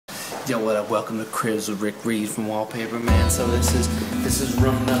Yo, what up? Welcome to Cribs with Rick Reed from Wallpaper, man. So this is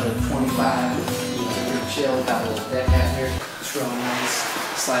room number 25. Pretty chill. Got a little deck out here. It's real nice.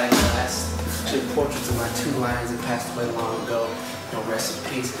 Sliding glass. Actually, portraits of my two lions that passed away long ago. No, rest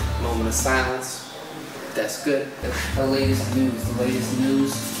in peace. Moment of silence. That's good. The latest news. The latest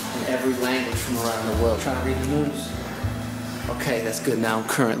news in every language from around the world. Trying to read the news. Okay, that's good. Now I'm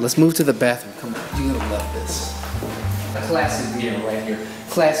current. Let's move to the bathroom. Come on. You're gonna love this. A classic mirror right here.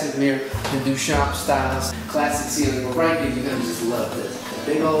 Classic mirror, the Duchamp styles. Classic ceiling. But right here, you're gonna just love this.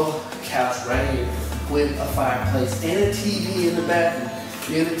 Big old couch right here with a fireplace and a TV in the bathroom.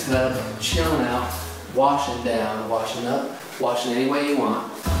 You're in the tub, chilling out, washing down, washing up, washing any way you want.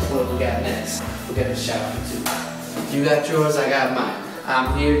 What do we got next? We got a shower too. You got yours, I got mine.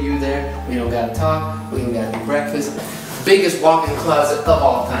 I'm here, you there. We don't gotta talk. We don't gotta do breakfast. Biggest walk-in closet of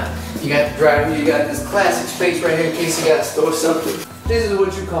all time. You got the dryer, you got this classic space right here in case you gotta store something. This is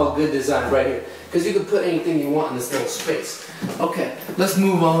what you call good design right here. Because you can put anything you want in this little space. Okay, let's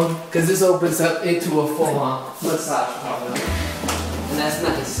move on, because this opens up into a full-on massage parlor. And that's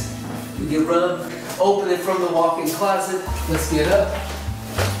nice. You get rubbed, open it from the walk-in closet. Let's get up.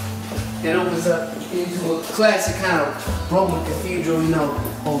 It opens up into a classic kind of Roman cathedral, you know,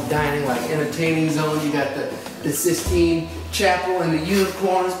 old dining, like entertaining zone. You got the Sistine Chapel and the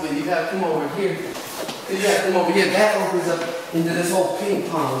unicorns, but you gotta come over here. You gotta come over here. That opens up into this whole ping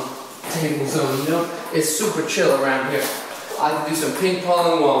pong table zone, you know? It's super chill around here. I can do some ping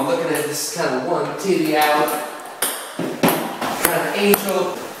pong while I'm looking at this kind of one titty out. Kind of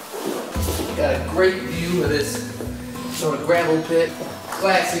angel. Got a great view of this sort of gravel pit.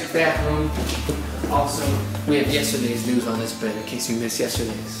 Classic bathroom. Also, we have yesterday's news on this bed in case you missed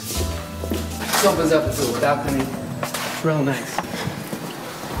yesterday's. This opens up into a balcony. It's real nice.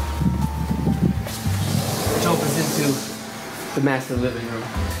 Which opens into the master living room.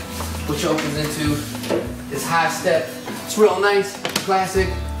 Which opens into this high step. It's real nice, classic,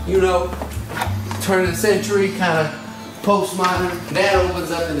 you know, turn of the century, kind of postmodern. That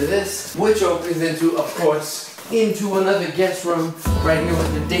opens up into this, which opens into, of course, into another guest room right here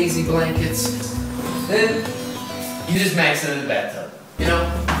with the daisy blankets. Then you just max it in the bathtub, you know?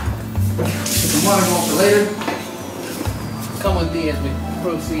 Some water going for later. Come with me as we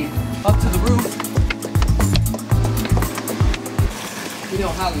proceed up to the roof. You know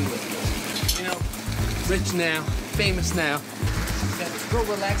Hollywood, you know, rich now, famous now. Got this real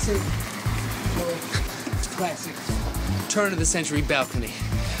relaxing, real classic turn of the century balcony.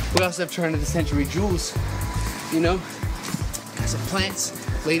 We also have turn of the century jewels, you know. Got some plants.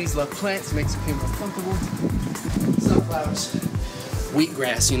 Ladies love plants, makes them feel more comfortable. Sunflowers,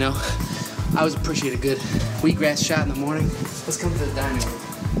 wheatgrass, you know. I always appreciate a good wheatgrass shot in the morning. Let's come to the dining room.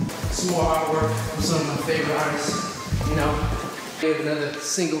 Some more artwork from some of my favorite artists, you know. We have another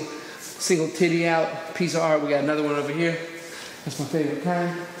single titty out piece of art. We got another one over here. That's my favorite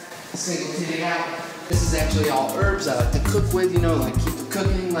kind. Single titty out. This is actually all herbs I like to cook with, you know, like keep it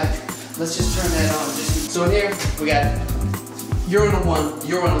cooking. Like, let's just turn that on. So in here, we got urinal 1,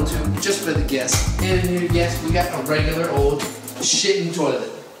 urinal 2, just for the guests. And in here, yes, we got a regular old shitting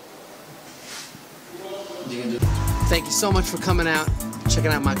toilet. You can do. Thank you so much for coming out,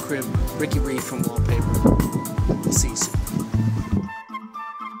 checking out my crib. Ricky Reed from Wallpaper.